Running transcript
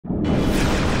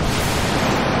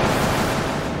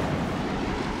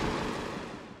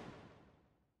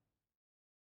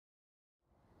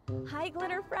Hi,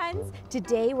 glitter friends!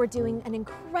 Today we're doing an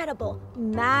incredible,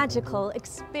 magical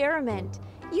experiment.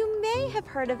 You may have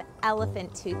heard of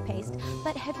elephant toothpaste,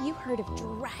 but have you heard of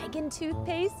dragon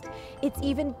toothpaste? It's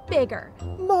even bigger,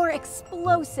 more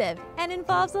explosive, and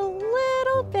involves a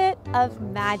little bit of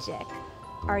magic.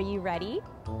 Are you ready?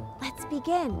 Let's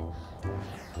begin.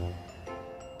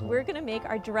 We're gonna make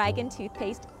our dragon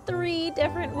toothpaste 3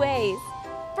 different ways.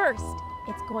 First,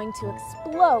 it's going to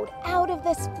explode out of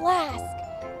this flask.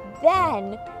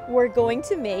 Then we're going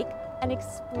to make an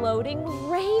exploding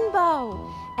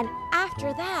rainbow. And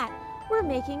after that, we're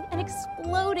making an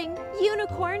exploding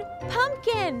unicorn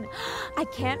pumpkin. I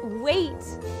can't wait.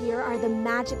 Here are the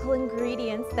magical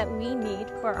ingredients that we need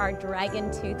for our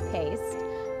dragon toothpaste.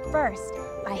 First,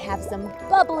 I have some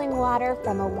bubbling water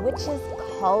from a witch's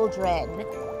cauldron.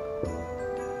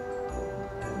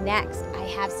 Next, I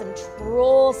have some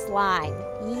troll slime.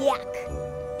 Yuck!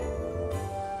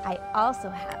 I also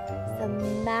have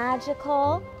some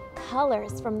magical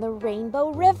colors from the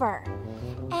Rainbow River.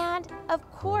 And of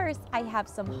course, I have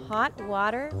some hot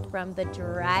water from the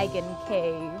Dragon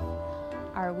Cave.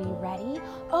 Are we ready?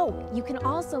 Oh, you can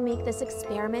also make this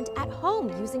experiment at home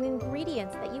using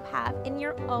ingredients that you have in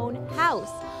your own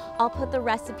house. I'll put the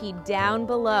recipe down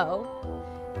below.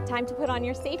 Time to put on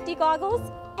your safety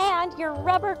goggles and your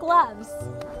rubber gloves.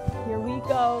 Here we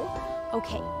go.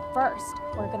 Okay, first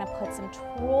we're gonna put some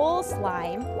troll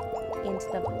slime into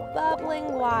the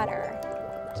bubbling water.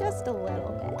 Just a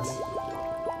little bit,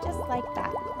 just like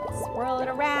that. Let's swirl it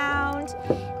around.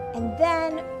 And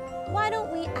then why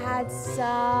don't we add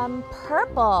some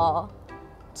purple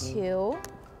to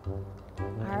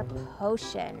our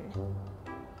potion.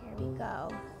 Here we go.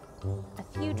 A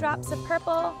few drops of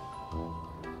purple.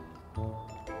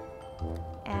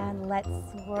 And let's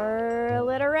swirl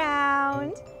it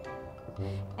around.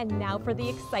 And now for the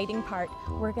exciting part.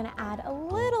 We're gonna add a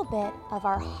little bit of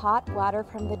our hot water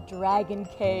from the Dragon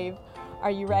Cave.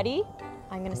 Are you ready?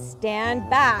 I'm gonna stand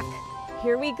back.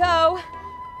 Here we go.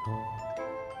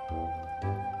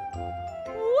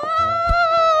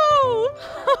 Whoa!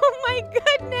 Oh my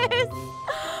goodness!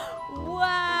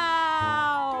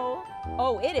 Wow!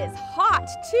 Oh, it is hot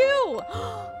too!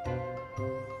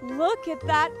 Look at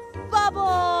that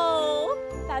bubble!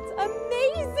 That's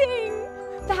amazing!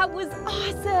 That was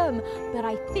awesome! But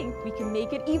I think we can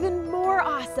make it even more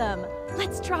awesome.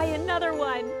 Let's try another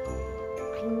one.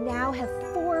 I now have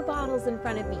 4 bottles in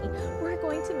front of me. We're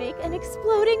going to make an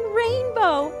exploding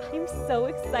rainbow. I'm so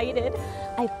excited.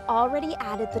 I've already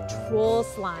added the troll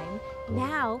slime.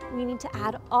 Now we need to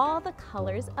add all the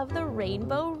colors of the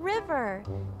Rainbow River.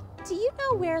 Do you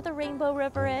know where the Rainbow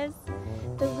River is?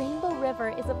 The Rainbow River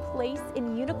is a place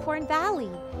in Unicorn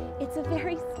Valley. It's a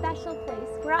very special place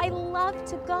where I love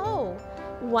to go.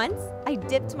 Once I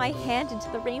dipped my hand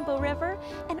into the Rainbow River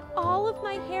and all of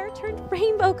my hair turned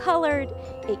rainbow colored.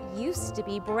 It used to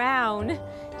be brown.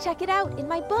 Check it out in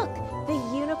my book, The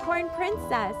Unicorn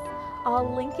Princess.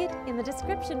 I'll link it in the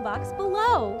description box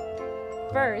below.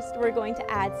 First, we're going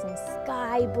to add some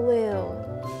sky blue.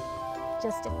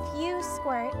 Just a few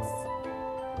squirts.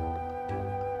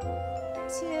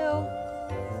 2,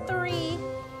 3.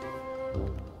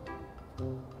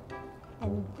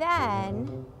 And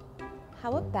then,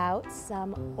 how about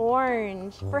some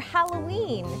orange for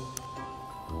Halloween?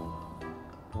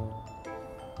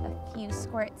 A few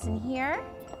squirts in here.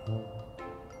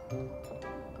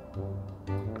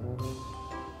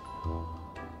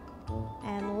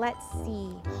 And let's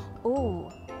see. Ooh,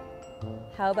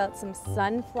 how about some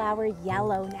sunflower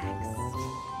yellow next?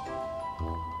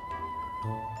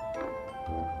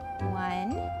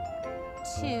 1,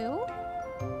 2,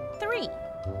 3.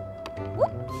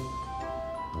 Whoop.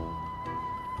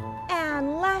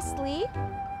 And lastly,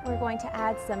 we're going to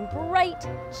add some bright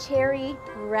cherry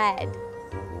red.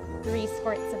 3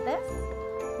 squirts of this.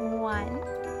 1,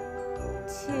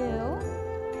 2,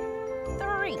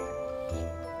 3.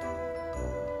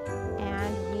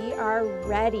 And we are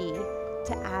ready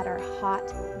to add our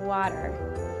hot water.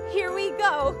 Here we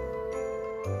go.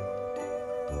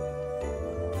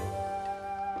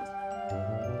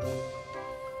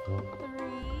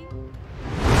 3,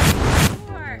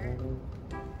 4.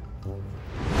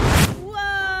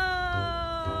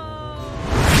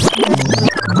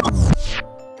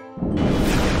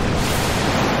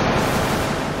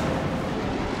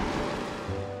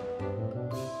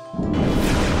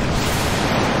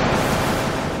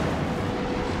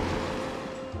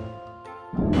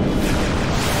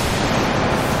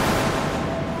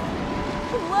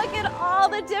 Look at all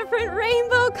the different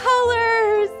rainbow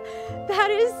colors. That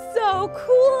is so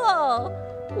cool.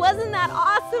 Wasn't that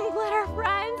awesome, glitter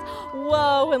friends?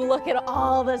 Whoa, and look at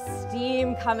all the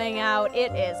steam coming out.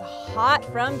 It is hot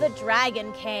from the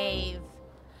dragon cave.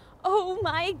 Oh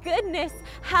my goodness,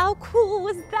 how cool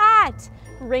was that?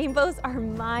 Rainbows are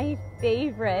my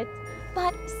favorite.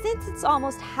 But since it's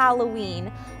almost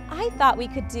Halloween, I thought we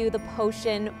could do the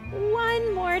potion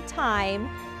one more time,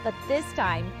 but this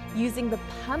time using the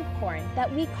pumpcorn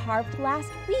that we carved last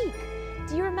week.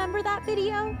 Do you remember that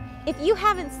video? If you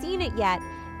haven't seen it yet,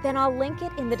 then I'll link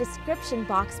it in the description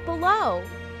box below.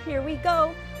 Here we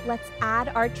go. Let's add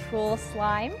our troll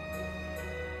slime.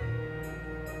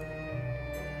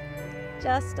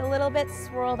 Just a little bit,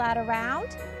 swirl that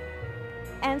around.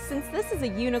 And since this is a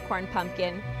unicorn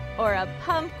pumpkin, or a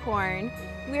pumpcorn,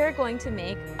 we're going to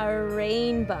make a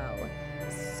rainbow.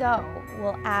 So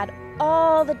we'll add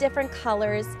all the different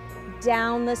colors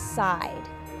down the side.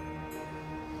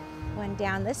 One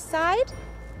down this side.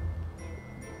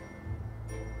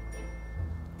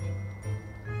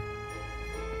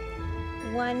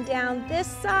 One down this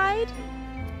side.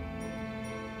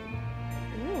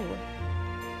 Ooh.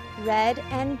 Red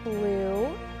and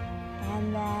blue.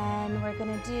 And then we're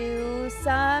gonna do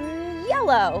some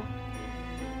yellow.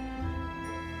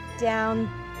 Down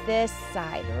this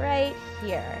side, right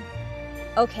here.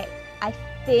 Okay, I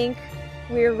think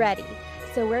we're ready.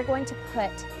 So we're going to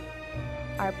put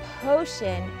our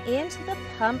potion into the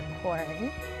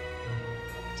pumpcorn,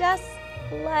 just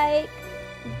like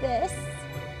this.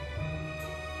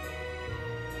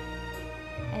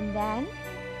 And then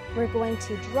we're going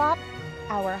to drop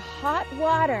our hot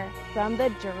water from the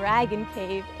dragon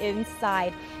cave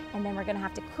inside. And then we're gonna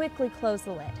have to quickly close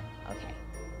the lid. Okay,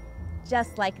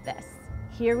 just like this.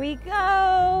 Here we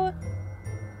go.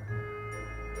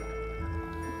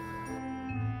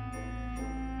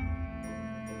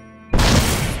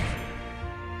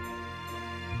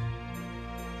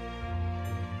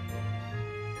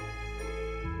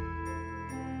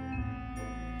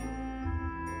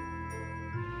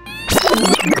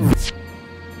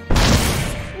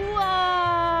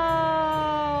 Whoa!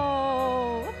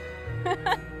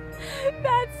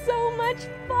 That's so much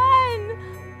fun!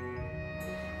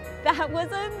 That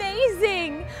was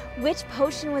amazing! Which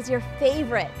potion was your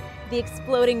favorite? The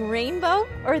exploding rainbow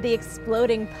or the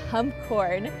exploding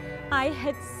pumpcorn? I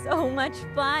had so much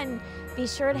fun. Be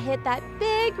sure to hit that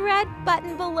big red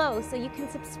button below so you can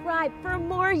subscribe for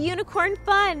more unicorn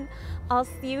fun. I'll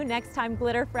see you next time,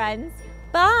 glitter friends.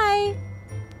 Bye!